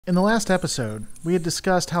In the last episode, we had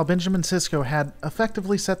discussed how Benjamin Sisko had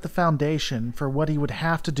effectively set the foundation for what he would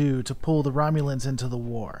have to do to pull the Romulans into the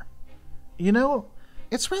war. You know,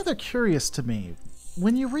 it's rather curious to me.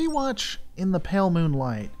 When you rewatch In the Pale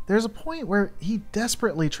Moonlight, there's a point where he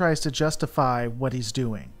desperately tries to justify what he's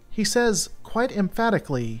doing. He says, quite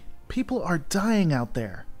emphatically, people are dying out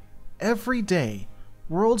there. Every day,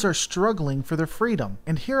 worlds are struggling for their freedom,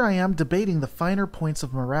 and here I am debating the finer points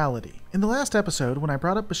of morality. In the last episode, when I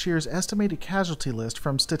brought up Bashir's estimated casualty list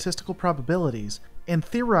from statistical probabilities and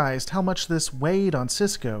theorized how much this weighed on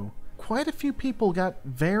Sisko, quite a few people got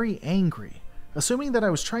very angry, assuming that I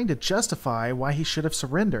was trying to justify why he should have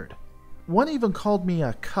surrendered. One even called me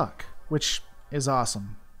a cuck, which is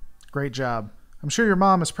awesome. Great job. I'm sure your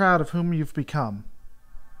mom is proud of whom you've become.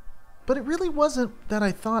 But it really wasn't that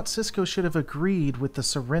I thought Sisko should have agreed with the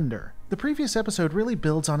surrender. The previous episode really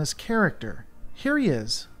builds on his character. Here he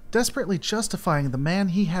is, desperately justifying the man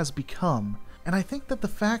he has become, and I think that the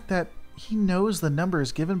fact that he knows the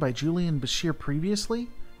numbers given by Julian Bashir previously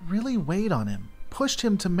really weighed on him, pushed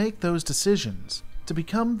him to make those decisions, to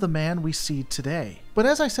become the man we see today. But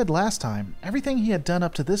as I said last time, everything he had done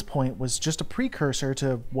up to this point was just a precursor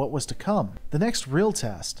to what was to come, the next real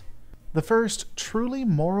test. The first truly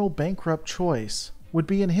moral bankrupt choice would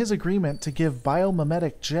be in his agreement to give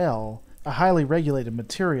biomimetic gel, a highly regulated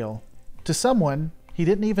material, to someone he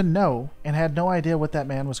didn't even know and had no idea what that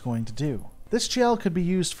man was going to do. This gel could be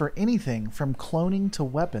used for anything from cloning to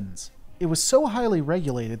weapons. It was so highly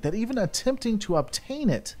regulated that even attempting to obtain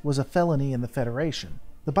it was a felony in the Federation.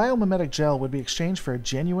 The biomimetic gel would be exchanged for a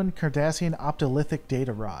genuine Cardassian optolithic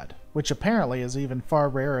data rod, which apparently is even far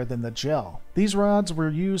rarer than the gel. These rods were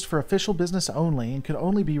used for official business only and could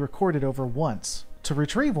only be recorded over once. To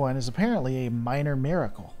retrieve one is apparently a minor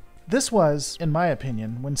miracle. This was, in my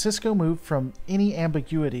opinion, when Sisko moved from any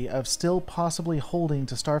ambiguity of still possibly holding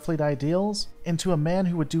to Starfleet ideals into a man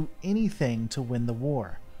who would do anything to win the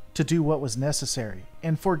war, to do what was necessary,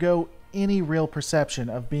 and forego any real perception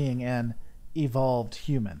of being an evolved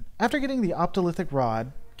human. After getting the optolithic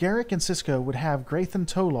rod, Garrick and Sisko would have Graythan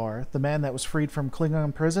Tolar, the man that was freed from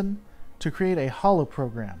Klingon prison, to create a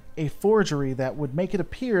holoprogram, a forgery that would make it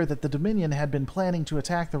appear that the Dominion had been planning to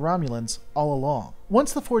attack the Romulans all along.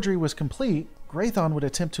 Once the forgery was complete, Graythan would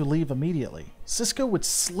attempt to leave immediately. Sisko would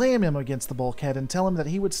slam him against the bulkhead and tell him that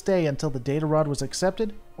he would stay until the data rod was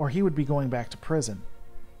accepted, or he would be going back to prison.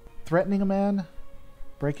 Threatening a man?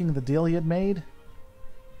 Breaking the deal he had made?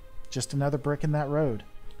 Just another brick in that road.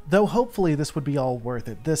 Though hopefully this would be all worth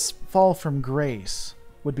it. This fall from grace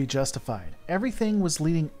would be justified. Everything was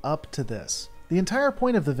leading up to this. The entire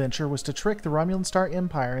point of the venture was to trick the Romulan Star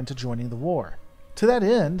Empire into joining the war. To that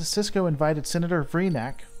end, Sisko invited Senator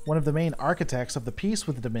Vreenak, one of the main architects of the peace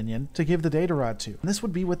with the Dominion, to give the data rod to. And this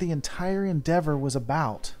would be what the entire endeavor was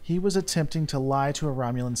about. He was attempting to lie to a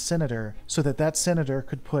Romulan senator so that that senator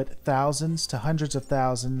could put thousands to hundreds of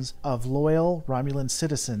thousands of loyal Romulan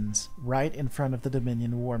citizens right in front of the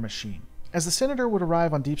Dominion war machine. As the senator would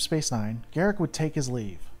arrive on Deep Space Nine, Garrick would take his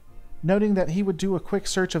leave, noting that he would do a quick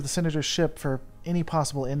search of the senator's ship for any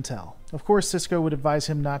possible intel. Of course, Sisko would advise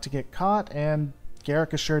him not to get caught, and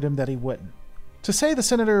Garrick assured him that he wouldn't. To say the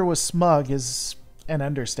senator was smug is an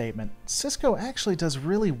understatement. Sisko actually does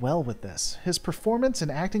really well with this. His performance in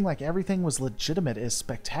acting like everything was legitimate is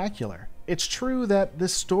spectacular. It's true that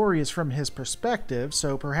this story is from his perspective,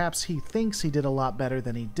 so perhaps he thinks he did a lot better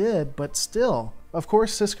than he did, but still. Of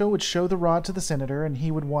course, Sisko would show the rod to the senator and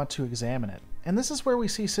he would want to examine it. And this is where we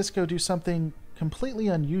see Sisko do something completely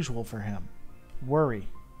unusual for him. Worry.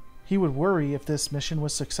 He would worry if this mission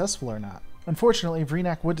was successful or not. Unfortunately,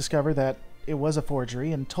 Vreenak would discover that it was a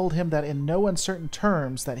forgery and told him that in no uncertain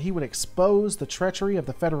terms that he would expose the treachery of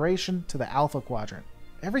the Federation to the Alpha Quadrant.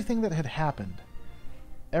 Everything that had happened,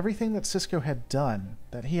 everything that Sisko had done,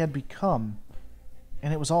 that he had become,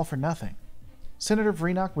 and it was all for nothing. Senator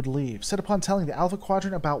Vreenak would leave, set upon telling the Alpha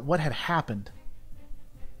Quadrant about what had happened.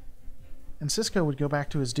 And Sisko would go back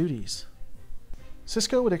to his duties.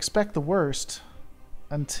 Sisko would expect the worst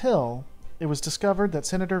until it was discovered that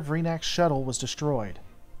Senator Vreenak's shuttle was destroyed.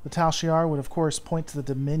 The Tal Shiar would of course point to the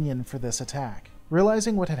Dominion for this attack.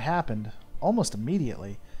 Realizing what had happened, almost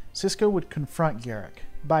immediately, Sisko would confront Garrick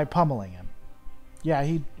by pummeling him. Yeah,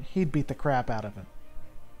 he'd beat the crap out of him.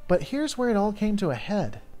 But here's where it all came to a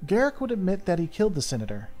head. Garrick would admit that he killed the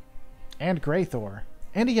senator, and Graythor,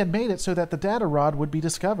 and he had made it so that the data rod would be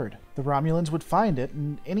discovered. The Romulans would find it,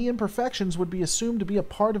 and any imperfections would be assumed to be a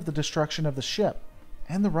part of the destruction of the ship,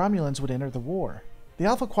 and the Romulans would enter the war. The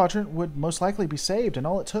Alpha Quadrant would most likely be saved, and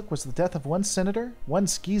all it took was the death of one senator, one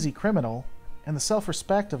skeezy criminal, and the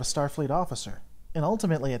self-respect of a Starfleet officer. And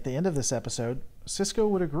ultimately, at the end of this episode, Sisko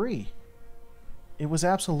would agree. It was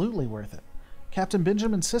absolutely worth it. Captain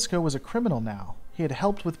Benjamin Sisko was a criminal now. He had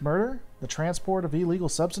helped with murder, the transport of illegal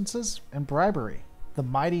substances, and bribery. The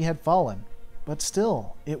mighty had fallen. But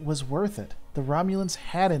still, it was worth it. The Romulans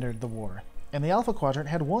had entered the war, and the Alpha Quadrant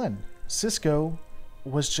had won. Sisko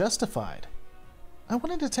was justified. I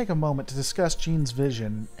wanted to take a moment to discuss Gene's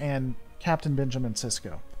vision and Captain Benjamin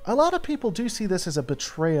Sisko. A lot of people do see this as a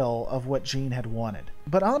betrayal of what Gene had wanted.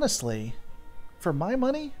 But honestly, for my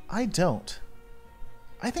money, I don't.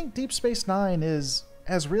 I think Deep Space Nine is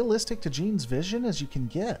as realistic to Gene's vision as you can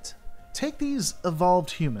get. Take these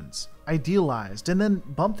evolved humans, idealized, and then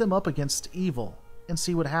bump them up against evil and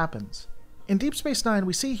see what happens. In Deep Space Nine,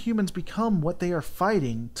 we see humans become what they are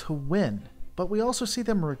fighting to win, but we also see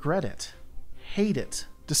them regret it, hate it,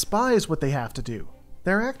 despise what they have to do.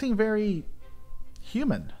 They're acting very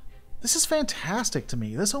human. This is fantastic to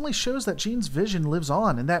me. This only shows that Gene's vision lives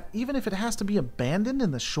on, and that even if it has to be abandoned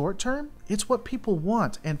in the short term, it's what people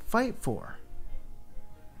want and fight for.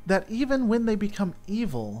 That even when they become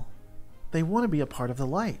evil, they want to be a part of the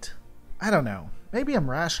light. I don't know. Maybe I'm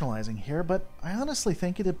rationalizing here, but I honestly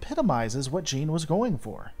think it epitomizes what Gene was going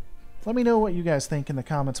for. Let me know what you guys think in the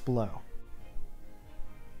comments below.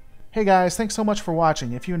 Hey guys, thanks so much for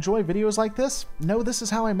watching. If you enjoy videos like this, know this is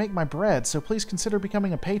how I make my bread, so please consider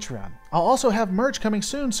becoming a Patreon. I'll also have merch coming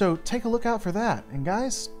soon, so take a look out for that. And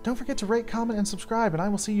guys, don't forget to rate, comment, and subscribe, and I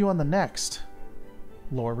will see you on the next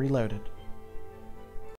Lore Reloaded.